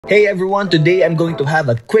Hey everyone, today I'm going to have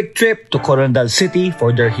a quick trip to Koronadal City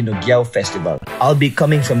for their Hinugyaw festival. I'll be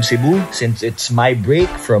coming from Cebu since it's my break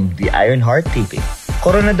from the Ironheart taping.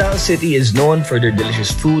 Koronadal City is known for their delicious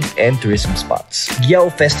food and tourism spots. Hinugyaw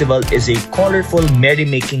Festival is a colorful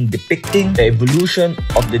merrymaking depicting the evolution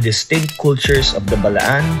of the distinct cultures of the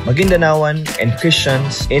Balaan, Magindanaoan, and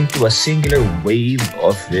Christians into a singular wave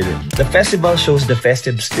of rhythm. The festival shows the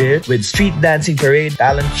festive spirit with street dancing parade,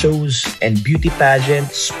 talent shows, and beauty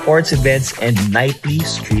pageants, sports events, and nightly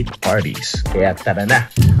street parties. Kaya tara na!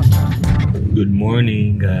 Good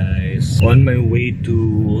morning, guys. On my way to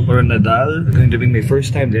Koronadal. I'm going to be my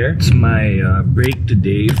first time there. It's my break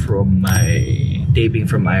today from my taping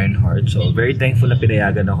from Ironheart. So, very thankful na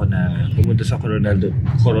pinayagan ako na pumunta sa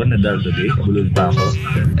Koronadal today. Kabulod pa ako.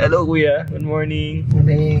 Hello, kuya. Good morning.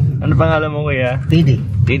 Morning. Ano pangalan mo, kuya? Pidi.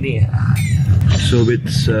 Pidi. So,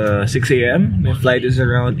 it's 6 a.m. My flight is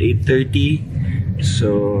around 8:30.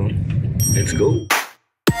 So, let's go.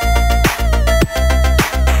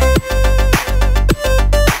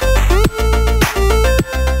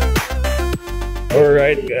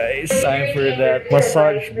 Alright guys, time for that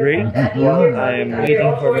massage break while I'm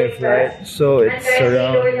waiting for my flight. So it's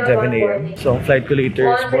around 7 a.m. So ang flight ko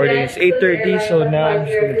later is boarding is 8:30. So now I'm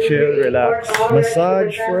just gonna chill, relax,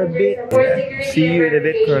 massage for a bit. Yeah. See you in a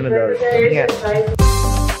bit, Koronadal. Yeah.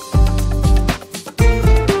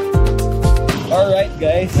 Alright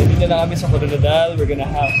guys, nandito na kami sa Koronadal. We're gonna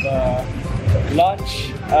have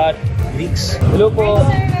lunch at Greeks. Hello po!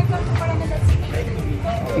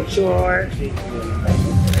 Picture!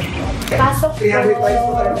 Pasok po.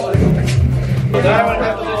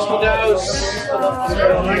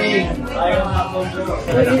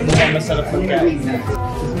 Mukhang masarap pagkain.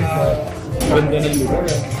 Ganda ng lugar.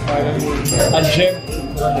 Ang gem.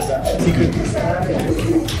 Secret.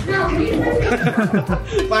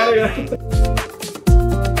 Paano yun?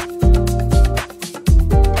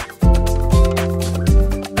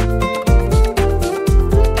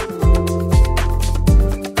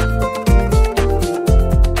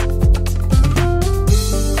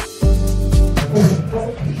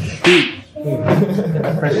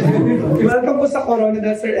 Welcome po sa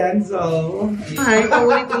Koronadal, Sir Enzo. Hi,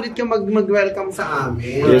 paulit-ulit ka mag-welcome sa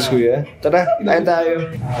amin. Yes, kuya. Tara, kain tayo.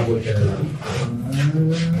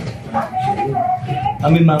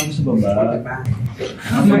 May mango sa baba.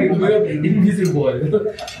 May invisible.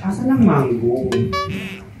 Asan ang mango?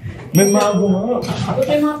 May mango nga.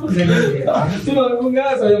 May mango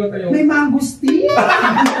nga. May mango stick.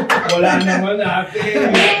 Wala naman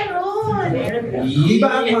natin. Di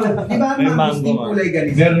ba ang mango stick kulay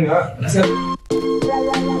ganito? Meron nga.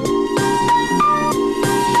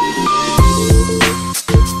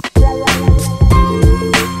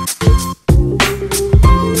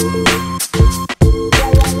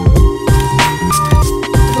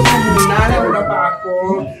 Nalawala pa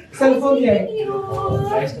ako. Cellphone yan.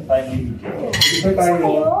 Nice to finally meet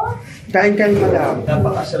Kain-kain madam.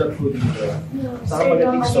 Napakasarap food dito. Saka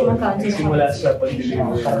magaling store. Simula sa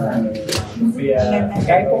pag-deliver. Kaya,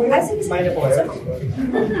 kahit po kayo, kumain na po kayo.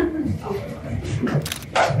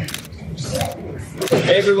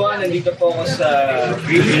 Hey everyone, nandito po ako sa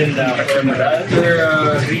Green Koronadal.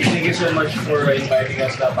 Thank you so much for inviting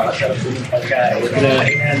us. Napakasarap po yung pagkain na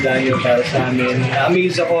inahanda nyo para sa amin.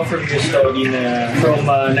 Na-amaze ako from your story na from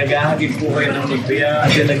nag-ahagib po kayo ng lumpia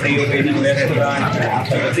at then nagtayo kayo ng restaurant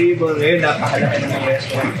sa table. Ngayon, napakalaki ng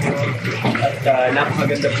restaurant po. At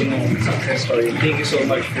napakaganda po ng success story. Thank you so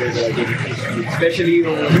much for the dedication. Especially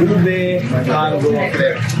yung ube, mango,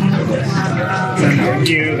 crepe. Thank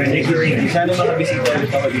you. Thank you. Sana makabisita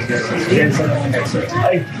ulit ako dito. Then sa mga next.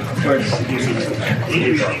 Ay, of course.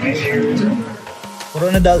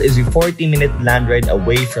 Koronadal is a 40-minute land ride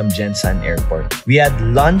away from Jensan Airport. We had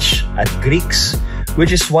lunch at Greeks,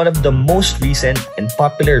 which is one of the most recent and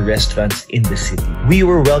popular restaurants in the city. We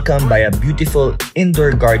were welcomed by a beautiful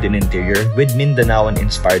indoor garden interior with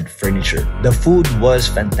Mindanaoan-inspired furniture. The food was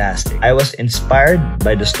fantastic. I was inspired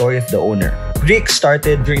by the story of the owner. Greeks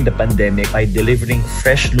started during the pandemic by delivering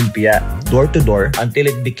fresh lumpia door-to-door until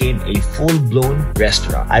it became a full-blown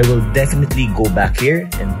restaurant. I will definitely go back here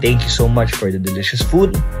and thank you so much for the delicious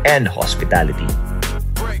food and hospitality.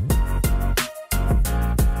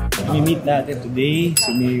 I-meet natin today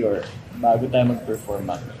si Mayor bago tayo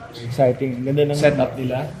mag-perform. Exciting. Ang ganda ng setup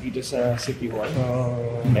nila dito sa City Hall.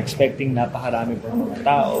 I'm expecting napakarami po mga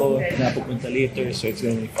tao na pupunta later, so it's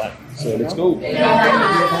gonna be fun. So let's go! Hi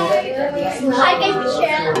kay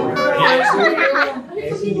Michelle!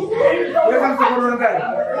 Welcome to Koronadal.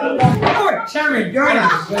 Oh, Sharon,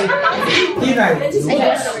 Jordan. Tina. Ay,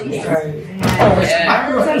 yes. Oh, okay.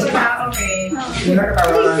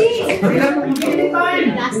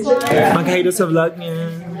 Mag-hi sa vlog niya.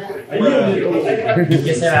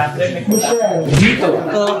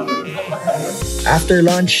 After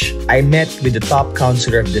lunch, I met with the top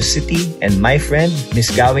counselor of the city and my friend, Miss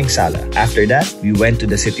Gawing Sala. After that, we went to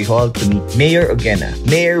the city hall to meet Mayor Ogena.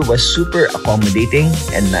 Mayor was super accommodating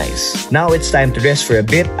and nice. Now it's time to rest for a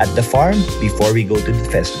bit at the farm before we go to the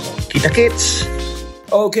festival. Kita kits!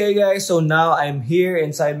 Okay guys, so now I'm here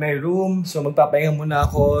inside my room. So magpapahinga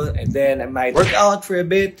muna ako and then I might work out for a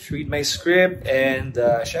bit, read my script, and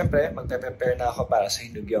syempre magpe-prepare na ako para sa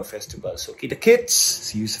Hinugyaw Festival. So kita kits!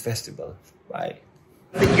 See you sa festival. Bye!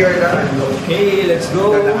 Okay, let's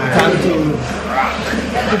go! Time to...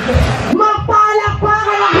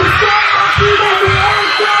 Magpalakpakan ang gusto at sila si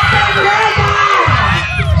Enzo Pedraza!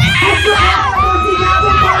 At lahat ang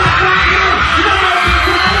sinabing palakpakan!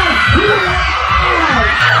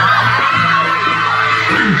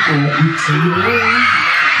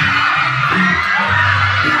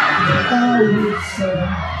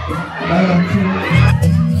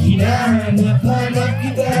 Hinahanap-hanap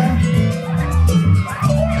kita.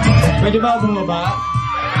 Pwede ba bumaba?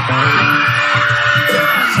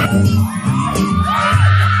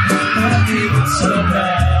 Bakit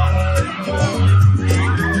sarap?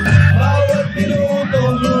 Bawat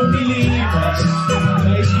pinutong lumilipas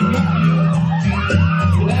ay sinigyo.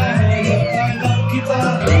 Hinahanap-hanap kita.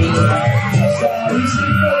 Sa isip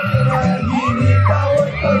ko pinahihili bawat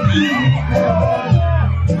pag-ibig ko.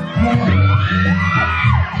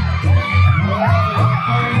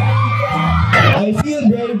 I feel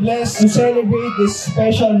very blessed to celebrate this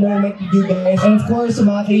special moment with you guys. And of course, sa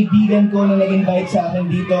mga kaibigan ko na nag-invite sa akin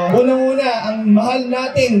dito. Unang-una, ang mahal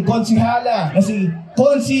nating konsihala na si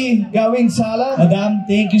Konsi Gawing Sala. Madam,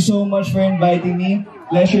 thank you so much for inviting me.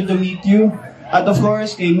 Pleasure to meet you. At of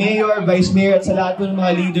course, kay Mayor, Vice Mayor, at sa lahat po ng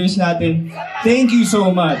mga leaders natin, thank you so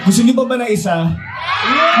much. Gusto niyo ba na isa?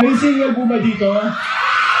 May single po ba dito?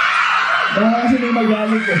 Baka kasi may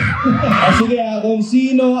magaling ko. Sige, kung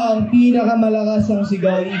sino ang pinakamalakas ng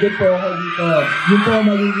sigaw, ikot po ako dito. Yun po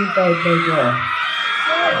magiging partner ko.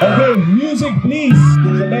 Okay, music please.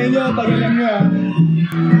 Sabayin nyo, pag alam nyo.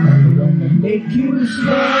 Make you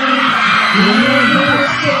smile.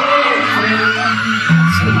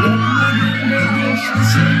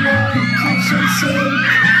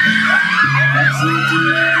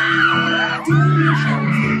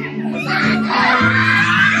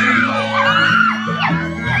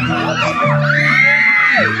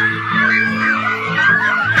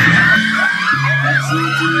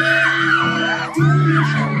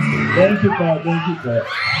 Thank you po, thank you po.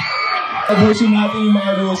 Tapusin natin yung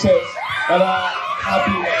mga roses para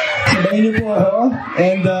happy. Sabayin niyo po ako.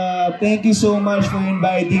 And thank you so much for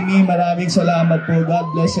inviting me. Maraming salamat po. God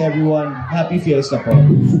bless everyone. Happy Fiesta po.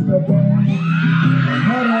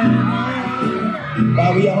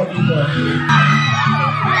 Bawi ako dito.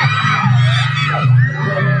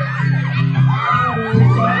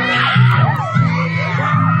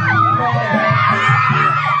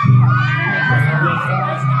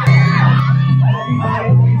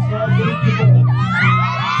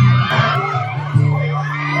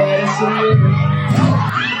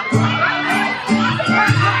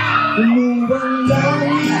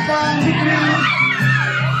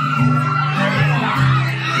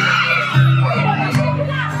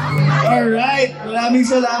 Alright, maraming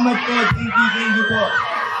salamat po. Thank you po.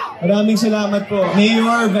 Maraming salamat po.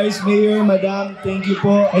 Mayor, Vice Mayor, Madam, thank you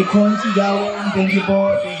po. Ay Konsi Gawing, thank you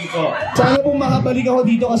po. Sana po makabalik ako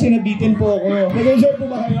dito kasi nabitin po ako. Nag-enjoy po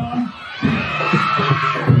ba kayo?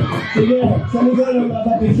 Sige, sa likod,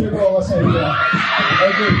 magpapapicture po ako sa iyo.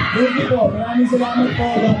 Okay, thank you po. Maraming salamat po.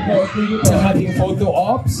 Thank you po. Sa ating photo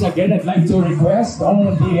ops, again, I'd like to request all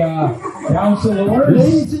of the counselors.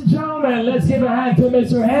 Ladies and gentlemen, let's give a hand to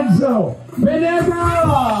Mr. Enzo Pedraza.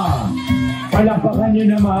 Palakpakan nyo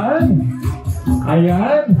naman.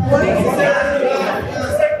 Ayan.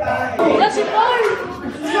 Si Paul!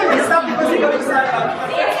 Stop ko si Paul.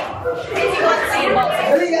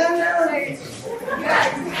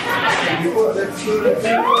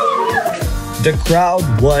 The crowd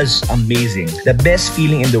was amazing. The best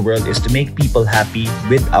feeling in the world is to make people happy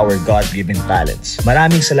with our God-given talents.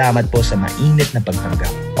 Maraming salamat po sa mainit na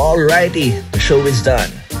pagtanggap. Alrighty, the show is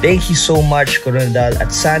done. Thank you so much, Koronadal, at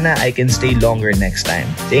sana I can stay longer next time.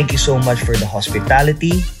 Thank you so much for the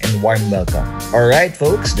hospitality and warm welcome. Alright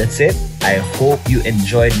folks, that's it. I hope you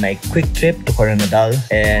enjoyed my quick trip to Koronadal,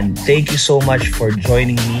 and thank you so much for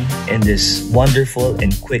joining me in this wonderful and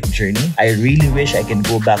quick journey. I really wish I can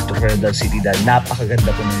go back to Koronadal City dahil napakaganda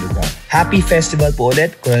po ng lugar. Happy festival po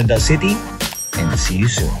ulit, Koronadal City, and see you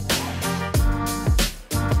soon.